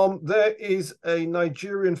 There is a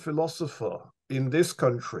Nigerian philosopher in this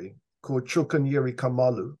country called Chukwunyiri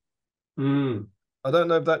Kamalu. I don't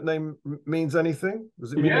know if that name means anything.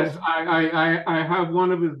 Does it mean anything? I have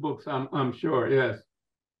one of his books, I'm sure, yes.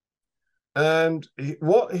 And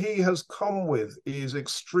what he has come with is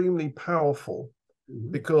extremely powerful,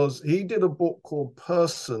 because he did a book called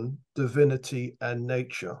Person, Divinity, and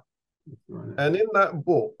Nature. Right. And in that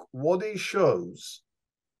book, what he shows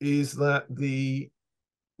is that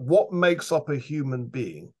what makes up a human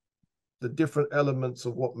being, the different elements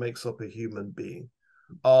of what makes up a human being.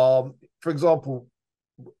 For example,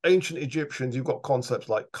 ancient Egyptians, you've got concepts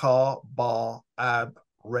like Ka, Ba, Ab,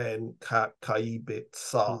 Ren, Kat, Kaibit,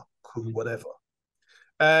 Sa, Ku, whatever.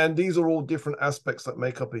 And these are all different aspects that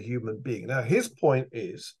make up a human being. Now, his point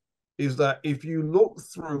is that if you look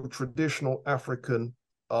through traditional African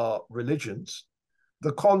religions,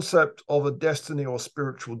 the concept of a destiny or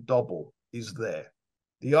spiritual double is there.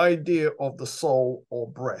 The idea of the soul or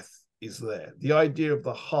breath is there. The idea of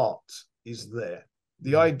the heart is there.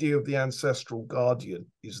 The idea of the ancestral guardian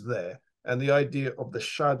is there. And the idea of the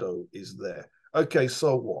shadow is there. Okay,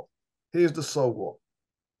 so what? Here's the so what.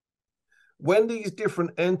 When these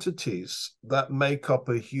different entities that make up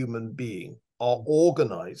a human being are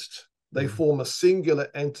organized, they form a singular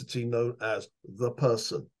entity known as the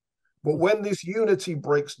person. But when this unity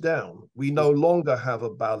breaks down, we no longer have a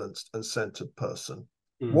balanced and centered person.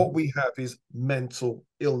 What we have is mental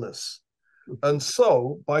illness. And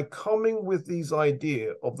so by coming with these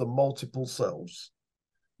idea of the multiple selves,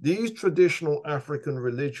 these traditional African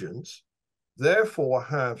religions therefore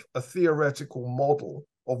have a theoretical model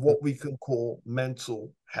of what we can call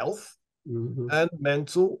mental health and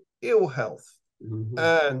mental ill health.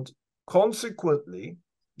 And Consequently,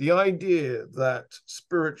 the idea that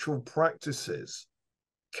spiritual practices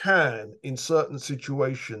can, in certain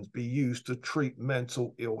situations, be used to treat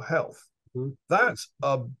mental ill health, that's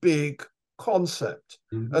a big concept.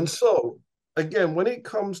 And so, again, when it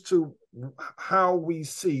comes to how we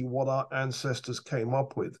see what our ancestors came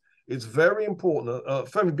up with, it's very important.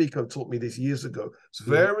 Femi Biko taught me this years ago. It's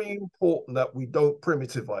very important that we don't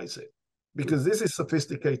primitivize it, because this is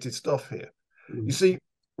sophisticated stuff here. You see,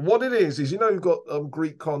 what it is, you know, you've got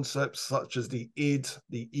Greek concepts such as the id,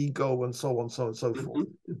 the ego, and so on, so on, and so forth.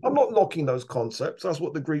 I'm not knocking those concepts. That's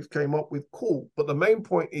what the Greeks came up with. Cool. But the main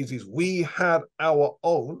point is we had our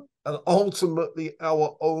own, and ultimately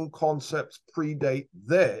our own concepts predate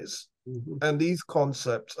theirs. And these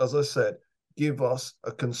concepts, as I said, give us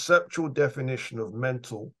a conceptual definition of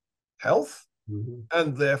mental health,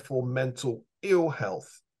 and therefore mental ill health,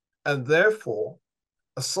 and therefore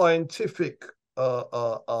a scientific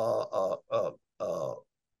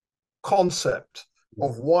concept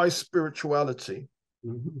of why spirituality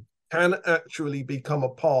can actually become a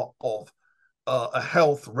part of a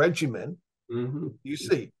health regimen, you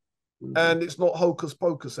see, and it's not hocus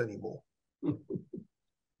pocus anymore.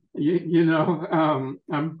 You know,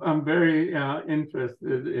 I'm very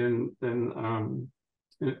interested in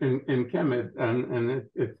Kemet and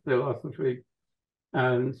its philosophy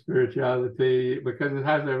and spirituality, because it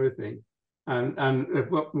has everything. And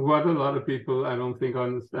what a lot of people, I don't think,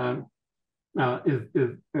 understand is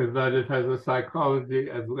that it has a psychology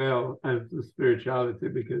as well as the spirituality,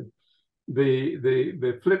 because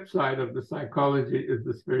the flip side of the psychology is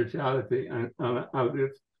the spirituality. And I'll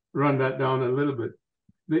just run that down a little bit.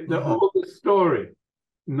 The oldest story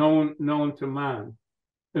known to man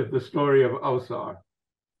is the story of Ausar,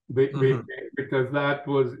 because that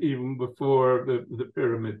was even before the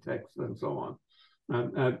pyramid texts and so on,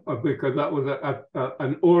 and because that was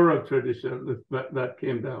an oral tradition that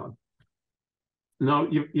came down. Now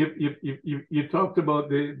you talked about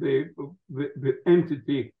the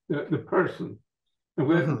entity, the person.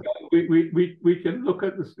 We can look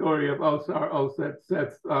at the story of Ausar, Auset,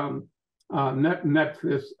 Seth,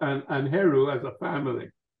 Nephthys, and Heru as a family.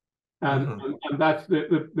 And that's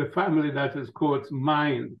the family that is quotes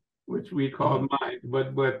mind, which we call mind,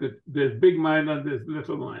 but there's big mind and there's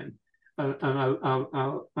little mind, and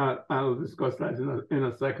I'll discuss that in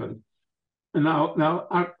a second. Now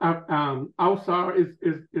Ausar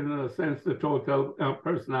is in a sense the total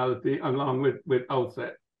personality, along with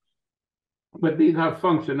Outset, but these have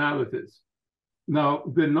functionalities. Now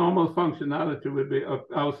the normal functionality would be of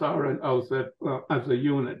Ausar and Outset as a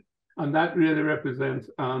unit. And that really represents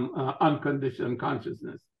unconditioned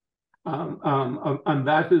consciousness. And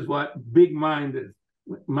that is what big mind is.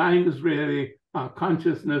 Mind is really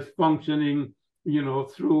consciousness functioning, you know,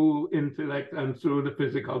 through intellect and through the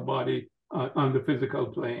physical body on the physical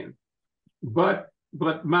plane. But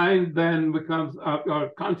mind then becomes,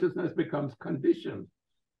 or consciousness becomes conditioned.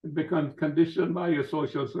 It becomes conditioned by your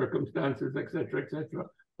social circumstances, et cetera,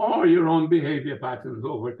 or your own behavior patterns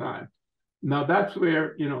over time. Now that's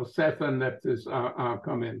where, you know, Seth and Nephthys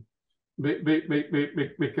come in,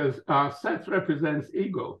 because Seth represents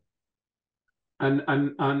ego, and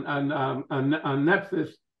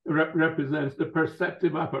Nephthys represents the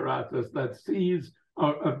perceptive apparatus that sees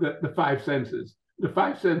the five senses. The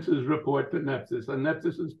five senses report to Nephthys, and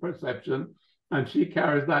Nephthys is perception, and she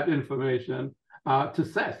carries that information to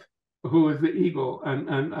Seth, who is the ego,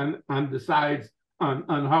 and decides on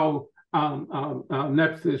how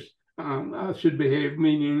Nephthys should behave,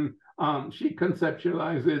 meaning she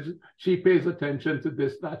conceptualizes, she pays attention to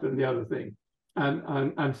this, that, and the other thing.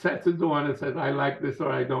 And Seth is the one that says, I like this, or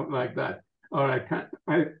I don't like that, or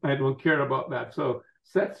I don't care about that. So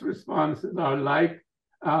Seth's responses are like,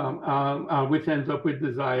 which ends up with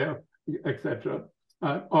desire, etc.,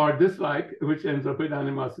 or dislike, which ends up with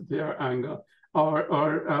animosity or anger,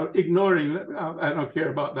 or ignoring, I don't care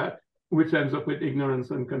about that, which ends up with ignorance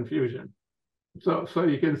and confusion. So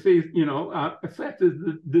you can see, you know, Seth is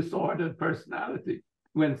the disordered personality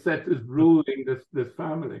when Seth is ruling this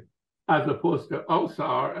family, as opposed to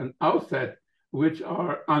Ausar and Auset, which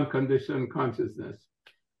are unconditioned consciousness.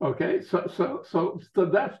 Okay, so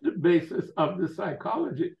that's the basis of the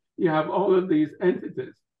psychology. You have all of these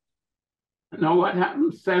entities. Now, what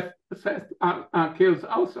happens? Seth kills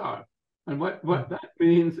Ausar, and what that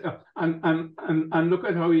means, and look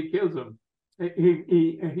at how he kills him.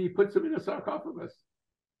 He puts him in a sarcophagus,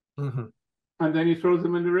 and then he throws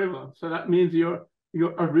him in the river. So that means your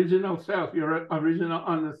original self, your original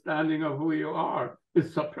understanding of who you are,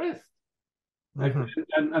 is suppressed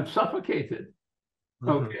and suffocated.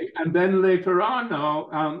 Okay, and then later on now,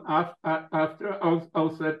 after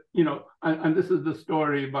Auset, you know, and this is the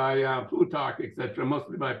story by Plutarch, etc.,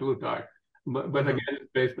 mostly by Plutarch, but again, it's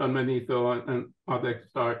based on Manetho and other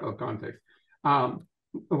historical context.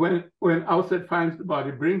 When Auset finds the body,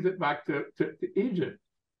 brings it back to Egypt,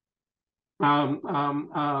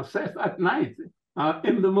 Seth at night,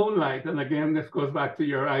 in the moonlight, and again, this goes back to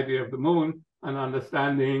your idea of the moon and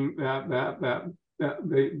understanding that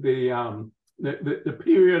the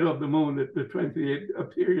period of the moon, the 28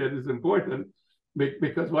 period is important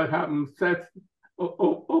because what happens, Seth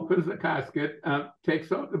opens the casket,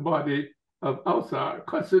 takes out the body of Ausar,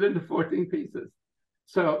 cuts it into 14 pieces.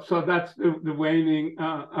 So that's the waning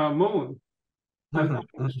moon, and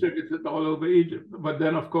distributes it all over Egypt. But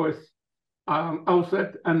then, of course,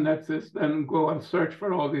 Auset and Nephthys then go and search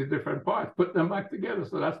for all these different parts, put them back together.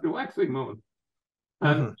 So that's the waxing moon.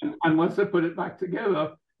 And once they put it back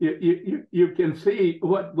together, you can see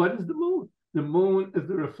what is the moon. The moon is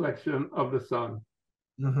the reflection of the sun,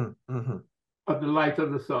 of the light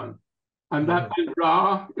of the sun, and that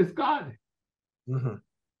Ra is God.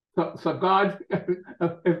 So God,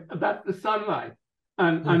 that's the sunlight,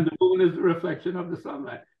 and the moon is the reflection of the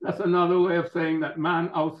sunlight. That's another way of saying that man,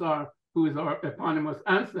 Ausar, who is our eponymous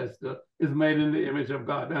ancestor, is made in the image of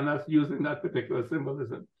God, and that's using that particular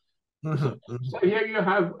symbolism. So here you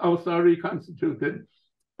have Ausar reconstituted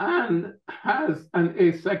and has an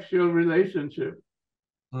asexual relationship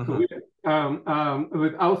with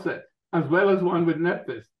Auset, as well as one with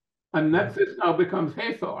Nephthys. And Nephthys now becomes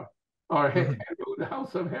Hathor, or Heru, the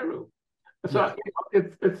house of Heru. So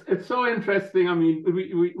it's so interesting. I mean,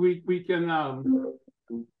 we can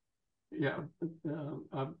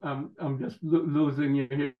I'm just losing you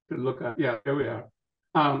here to look at. Yeah, here we are.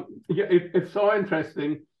 It's so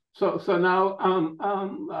interesting. So now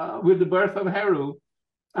with the birth of Heru,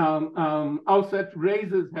 Auset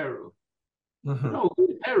raises Heru. No,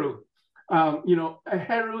 Heru. You know,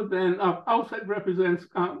 Heru then Auset represents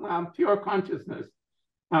pure consciousness,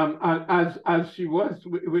 as she was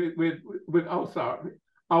with Ausar.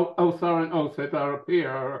 Ausar and Auset are a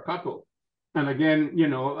pair, are a couple. And again, you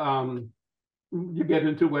know, you get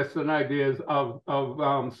into Western ideas of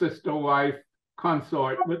sister, wife,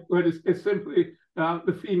 consort, but it's simply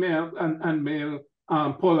the female and male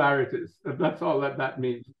polarities. That's all that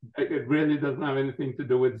means. It really doesn't have anything to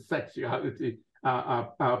do with sexuality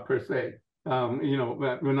per se. You know,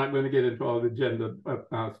 we're not going to get into all the gender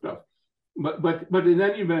stuff. But in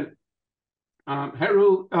any event,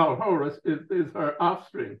 Heru, or Horus, is her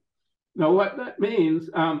offspring. Now, what that means,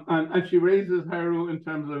 and she raises Heru in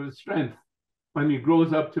terms of his strength when he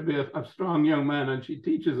grows up to be a strong young man, and she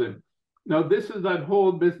teaches him. Now, this is that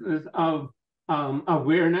whole business of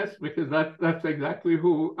awareness, because that's exactly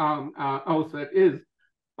who Auset is,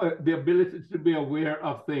 the ability to be aware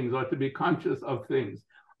of things or to be conscious of things,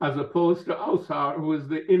 as opposed to Ausar, who is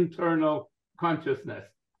the internal consciousness,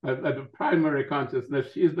 the primary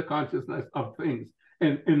consciousness. She is the consciousness of things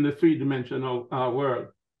in the three-dimensional world.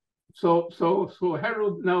 So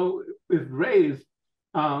Heru now is raised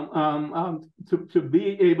to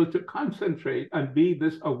be able to concentrate and be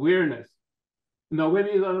this awareness. Now, when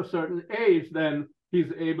he's at a certain age, then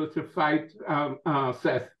he's able to fight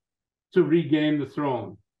Seth to regain the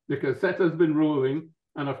throne, because Seth has been ruling,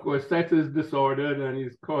 and of course Seth is disordered and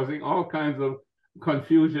he's causing all kinds of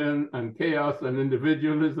confusion and chaos and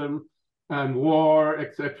individualism and war,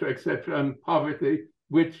 etc., and poverty,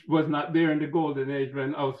 which was not there in the golden age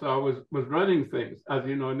when Ausar was running things, as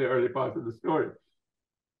you know, in the early part of the story.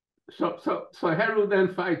 So Heru then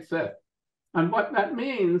fights Seth. And what that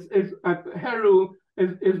means is that Heru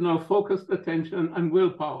is now focused attention and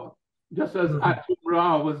willpower. Just as Atum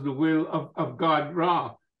Ra was the will of God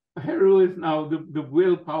Ra, Heru is now the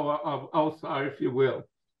willpower of Ausar, if you will.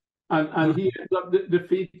 And he ends up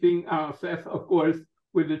defeating Seth, of course,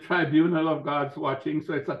 with the tribunal of God's watching.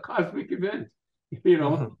 So it's a cosmic event, you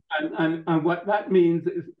know. And what that means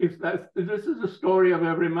is that this is a story of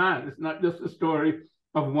every man. It's not just a story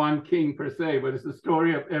of one king per se, but it's the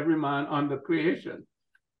story of every man under creation.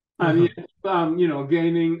 And he is, you know,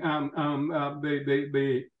 gaining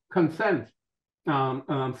the consent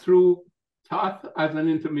through Thoth as an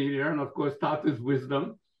intermediary, and of course Thoth is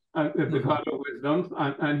wisdom, the god of wisdom,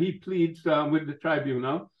 and he pleads with the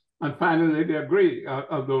tribunal, and finally they agree,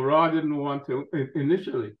 although Ra didn't want to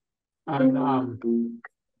initially. And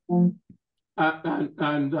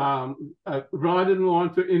Ra didn't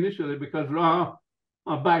want to initially because Ra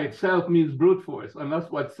by itself means brute force, and that's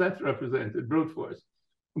what Seth represented, brute force.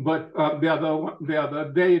 But the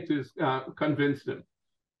other deities convinced him.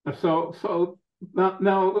 So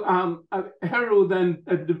now Heru then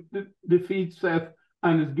defeats Seth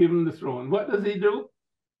and is given the throne. What does he do?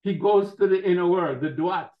 He goes to the inner world, the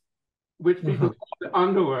Duat, which people call the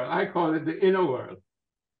underworld. I call it the inner world.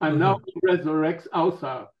 And now he resurrects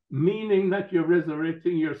Ausar, meaning that you're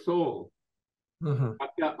resurrecting your soul.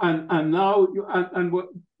 And now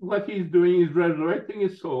what he's doing is resurrecting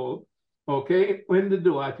his soul. Okay, when the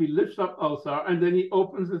Duat, he lifts up Ausar, and then he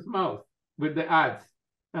opens his mouth with the ads.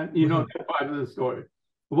 And you know that part of the story.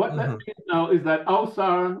 What that means now is that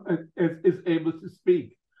Ausar is able to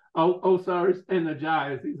speak. Ausar is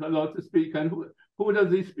energized. He's allowed to speak. And who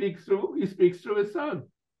does he speak through? He speaks through his son.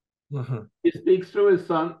 He speaks through his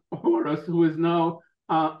son, Horus, who is now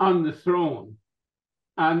on the throne.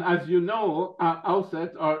 And as you know,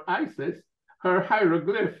 Auset or Isis, her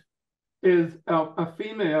hieroglyph is a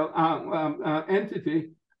female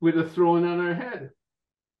entity with a throne on her head.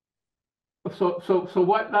 So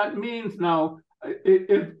what that means now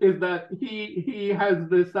is that he has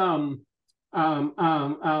this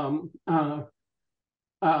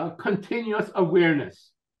continuous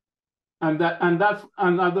awareness, and that's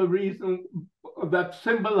another reason that's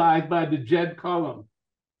symbolized by the Jed column,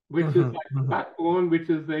 which is like the backbone, which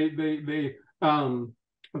is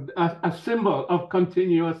a symbol of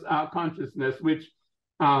continuous consciousness, which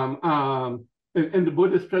in the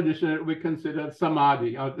Buddhist tradition we consider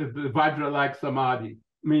samadhi, or the Vajra-like samadhi,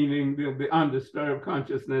 meaning the undisturbed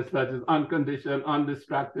consciousness that is unconditioned,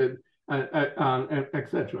 undistracted,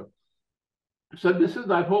 etc. So this is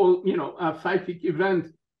that whole, psychic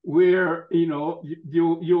event where,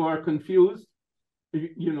 you are confused.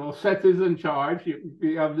 Set is in charge.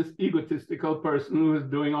 You have this egotistical person who is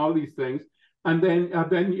doing all these things, and then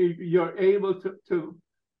you're able to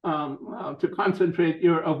concentrate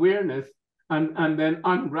your awareness and then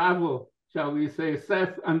unravel, shall we say,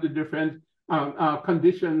 Seth and the different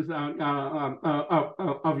conditions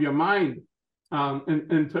of your mind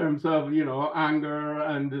in terms of anger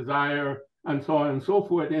and desire and so on and so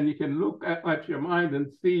forth, and you can look at your mind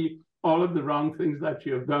and see all of the wrong things that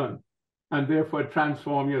you have done, and therefore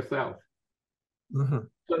transform yourself. So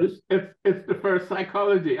it's the first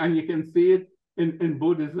psychology, and you can see it in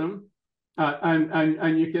Buddhism,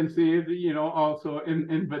 and you can see it, also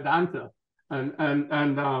in Vedanta and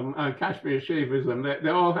Kashmir Shaivism. They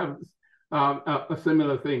all have a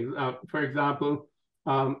similar things. For example,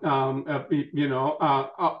 Ausar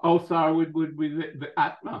would be the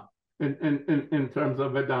Atma in terms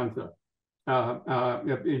of Vedanta. And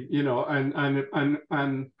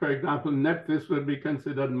for example, Nephthys would be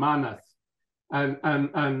considered Manas, and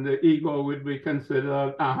the ego would be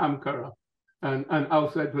considered Ahamkara, and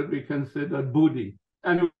Auset would be considered Buddhi.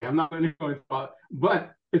 Anyway, I'm not going to go into it,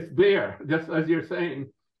 but it's there, just as you're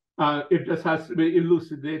saying. It just has to be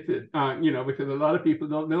elucidated, because a lot of people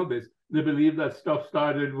don't know this. They believe that stuff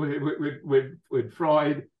started with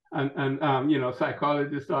Freud, and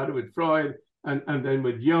psychology started with Freud, and then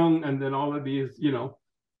with Jung, and then all of these,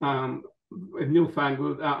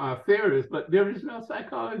 newfangled theories. But there is no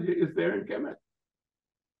psychology. It's there in Kemet.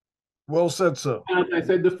 Well said, sir. And as I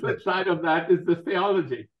said, the flip side of that is the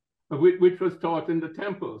theology, which was taught in the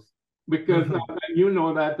temples, because you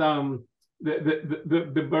know that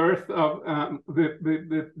the birth of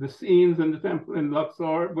the scenes in the temple in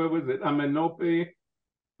Luxor, where was it? Amenope,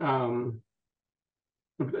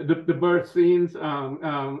 the birth scenes.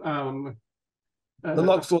 The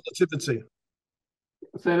Luxor Nativity.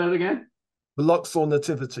 Say that again? The Luxor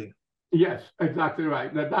Nativity. Yes, exactly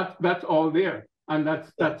right. That's all there. And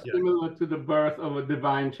that's similar to the birth of a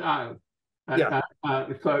divine child.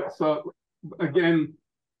 So again,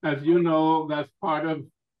 as you know, that's part of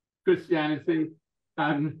Christianity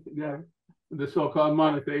and the so-called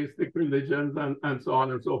monotheistic religions and so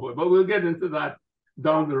on and so forth. But we'll get into that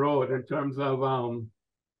down the road in terms of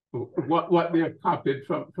what they have copied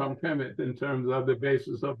from Kemet in terms of the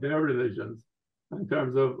basis of their religions, in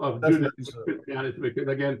terms of Judaism and Christianity, because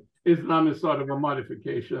again, Islam is sort of a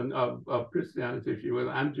modification of Christianity, if you will,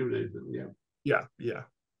 and Judaism.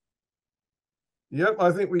 Yep,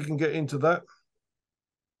 I think we can get into that.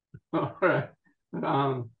 All right.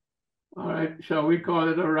 All right, shall we call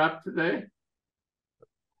it a wrap today?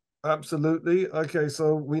 Absolutely. Okay,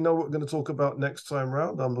 so we know what we're going to talk about next time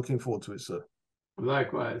round. I'm looking forward to it, sir.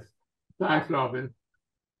 Likewise. Thanks, Robin.